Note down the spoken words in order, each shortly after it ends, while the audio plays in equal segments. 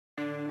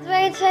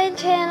Welcome to my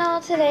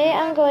channel. Today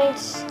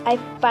I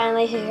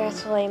finally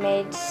successfully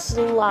made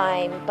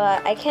slime,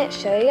 but I can't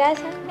show you guys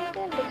how to make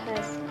it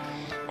because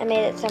I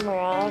made it somewhere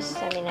else.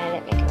 I mean, I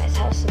didn't make it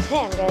myself, so today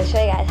I'm going to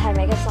show you guys how to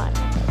make a slime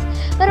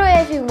necklace. By the way,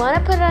 if you want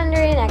to put it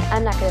under your neck,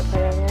 I'm not going to put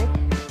it under your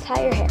neck,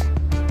 tie your hair,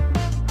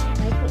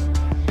 like me.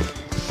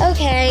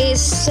 Okay,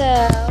 so,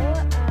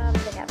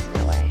 the cat's in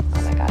the way.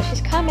 Oh my gosh,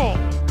 she's coming.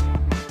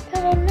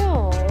 Oh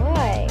no,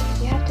 why?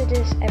 You have to do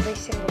this every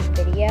single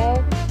video.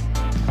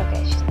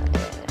 Okay, she's not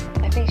doing it.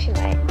 I think she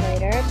might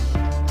later.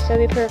 So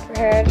be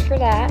prepared for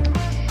that.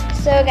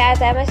 So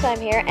guys, I have my slime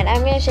here, and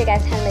I'm going to show you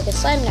guys how to make a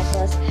slime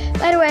necklace.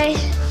 By the way,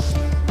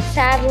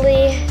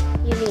 sadly,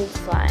 you need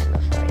slime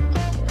before you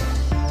can do this.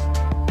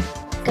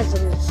 Because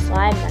of the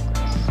slime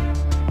necklace.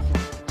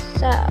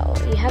 So,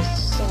 you have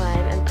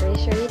slime, I'm pretty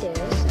sure you do.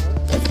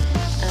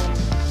 So,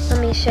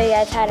 let me show you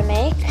guys how to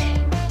make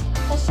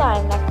a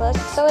slime necklace.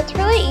 So it's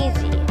really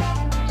easy.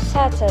 Just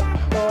have to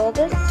pull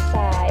this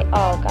side.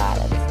 Oh god,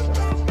 it's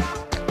just...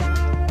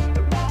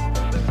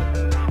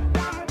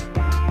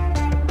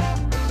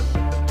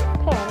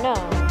 Oh no.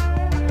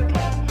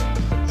 Okay,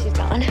 she's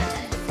gone.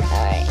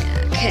 Alright,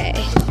 okay.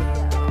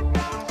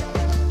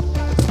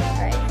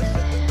 Alright,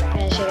 I'm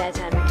gonna show you guys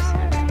how to make a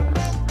slime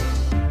necklace.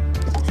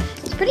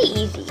 It's pretty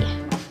easy.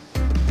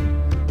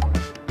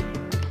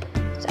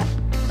 So,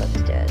 let's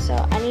do it. So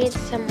I need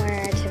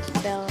somewhere to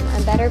film,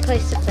 a better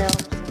place to film.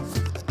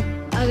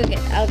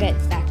 I'll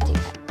get back to you.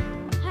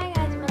 Hi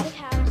guys, I'm on the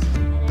couch,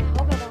 and I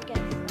hope I don't get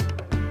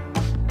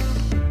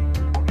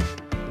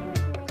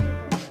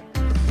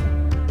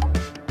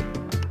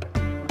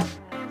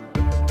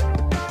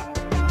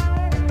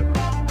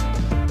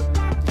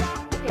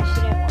okay, she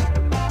didn't want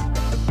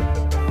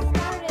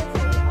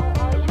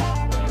all you have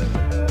to do Alright, but I did it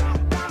before.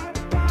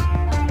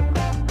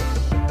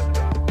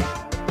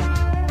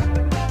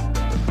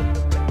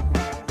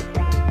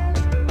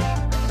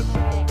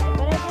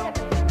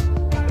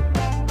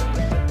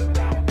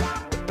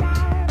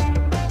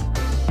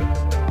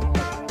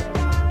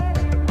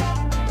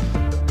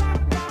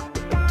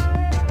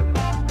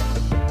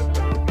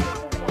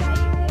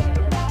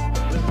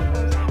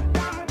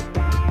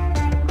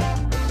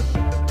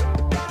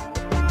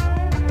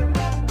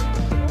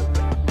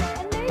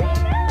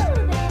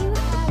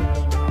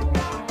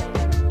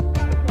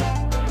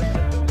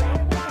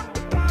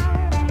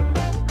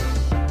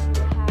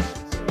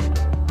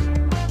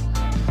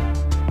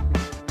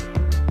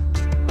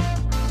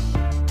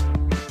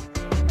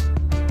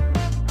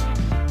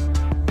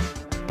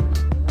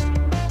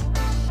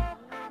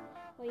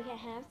 Well, you can't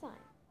have slime.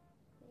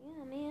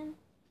 Yeah, man.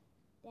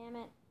 Damn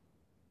it.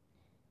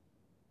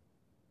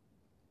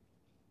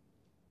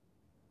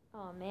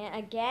 Oh, man.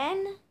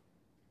 Again?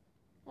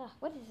 Ugh,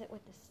 what is it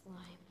with the slime?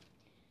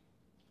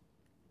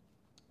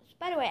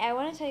 By the way, I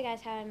want to tell you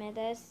guys how I made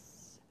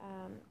this.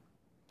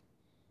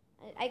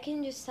 I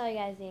can just tell you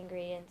guys the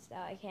ingredients, though.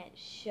 I can't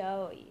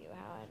show you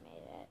how I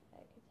made it. I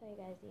can tell you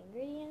guys the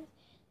ingredients.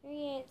 The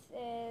ingredients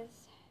is...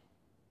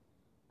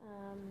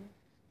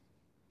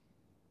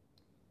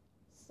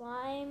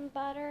 slime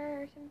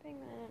butter or something.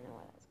 I don't know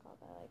what that's called.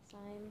 I like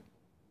slime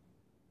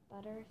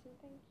butter or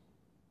something.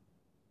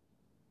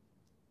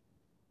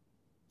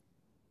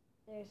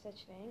 There's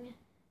such thing.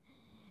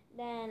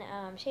 Then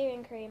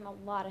shaving cream, a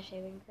lot of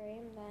shaving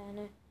cream.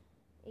 Then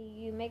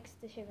you mix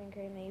the shaving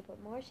cream, then you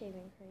put more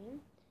shaving cream.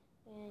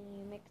 Then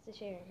you mix the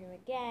shaving cream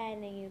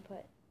again, and you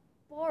put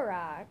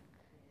borax.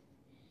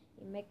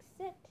 You mix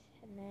it,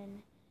 and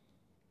then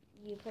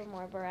you put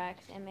more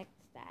borax and mix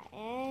that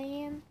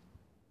in.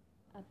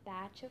 A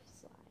batch of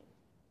slime.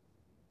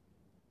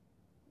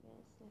 I'm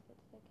gonna sniff it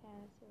to the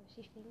cat, see what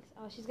she thinks.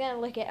 Oh, she's gonna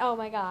lick it. Oh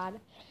my god.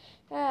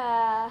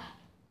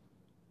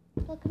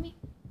 Look at me.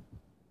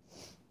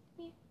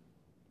 Come here.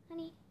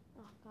 Honey.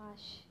 Oh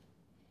gosh.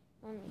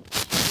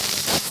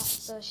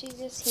 So she's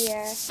just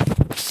here.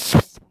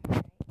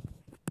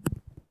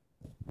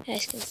 You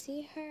guys can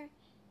see her.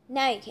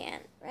 Now you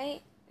can,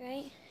 right?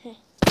 Right?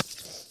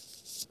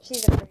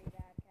 She's a pretty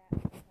bad cat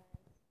sometimes.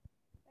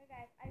 So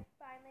guys, I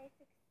finally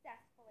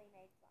successfully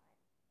made slime.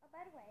 Oh,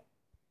 by the way,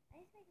 I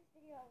need to make this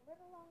video a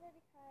little longer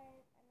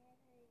because I'm going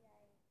to tell you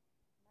guys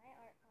my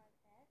art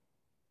contest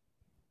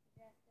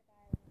suggested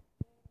by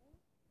Gaming.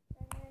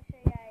 So I'm going to show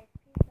you guys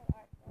pieces of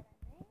art that I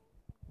made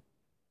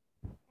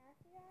and ask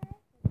you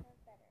guys which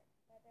one's better.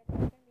 But they're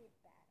both going to be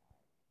bad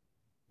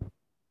art.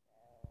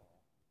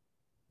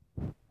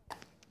 So,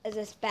 is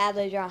this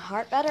badly drawn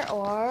heart better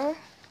or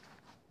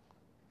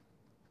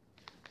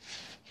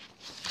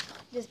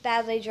this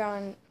badly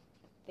drawn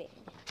thing?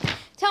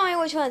 Tell me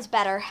which one's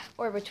better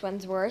or which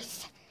one's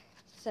worse.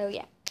 So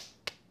yeah.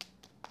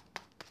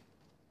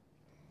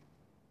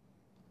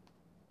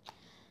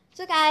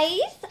 So guys,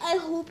 I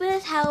hope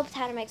this helps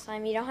how to make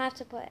slime. You don't have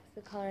to put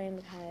food coloring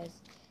because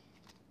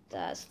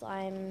the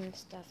slime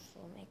stuff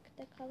will make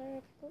the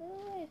color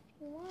blue if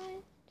you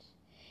want.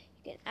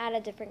 You can add a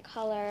different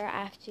color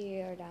after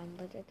you're done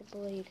with the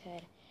blue. You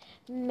could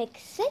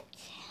mix it.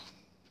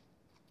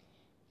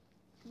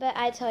 But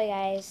I tell you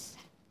guys,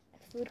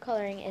 food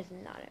coloring is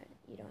not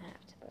you don't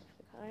have to put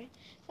food Alright.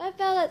 So I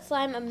failed at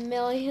slime a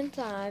million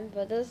times,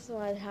 but this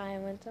one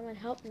time when someone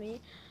helped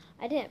me,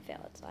 I didn't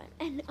fail at slime.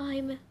 And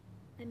I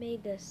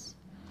made this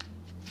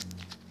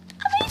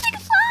amazing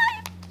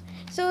slime!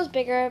 So it was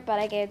bigger, but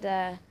I gave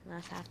the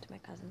last half to my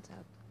cousin, so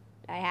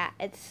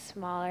it's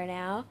smaller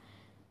now.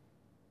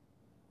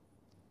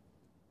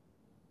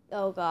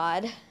 Oh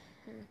god.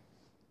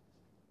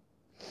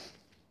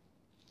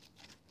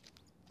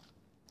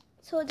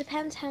 So it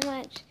depends how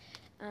much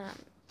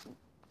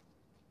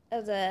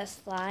of the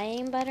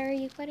slime butter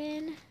you put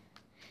in.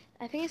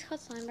 I think it's called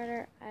slime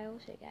butter. I will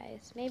show you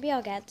guys. Maybe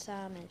I'll get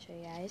some and show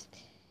you guys.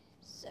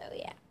 So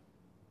yeah.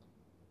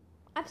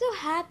 I'm so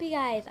happy,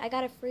 guys. I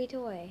got a free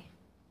toy.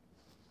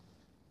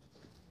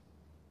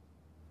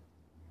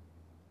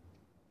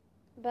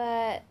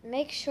 But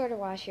make sure to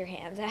wash your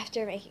hands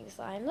after making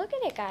slime. Look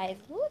at it, guys.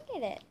 Look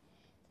at it.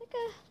 It's like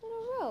a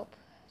little rope.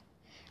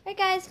 Alright,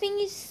 guys. Thank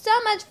you so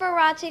much for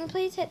watching.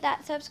 Please hit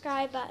that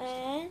subscribe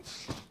button.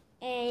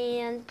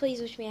 And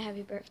please wish me a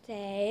happy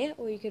birthday.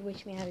 Or you could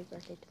wish me a happy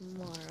birthday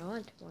tomorrow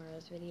on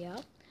tomorrow's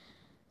video.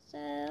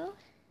 So,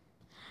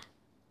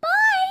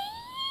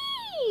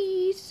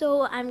 bye!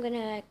 So, I'm going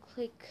to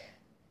click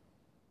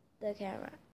the camera.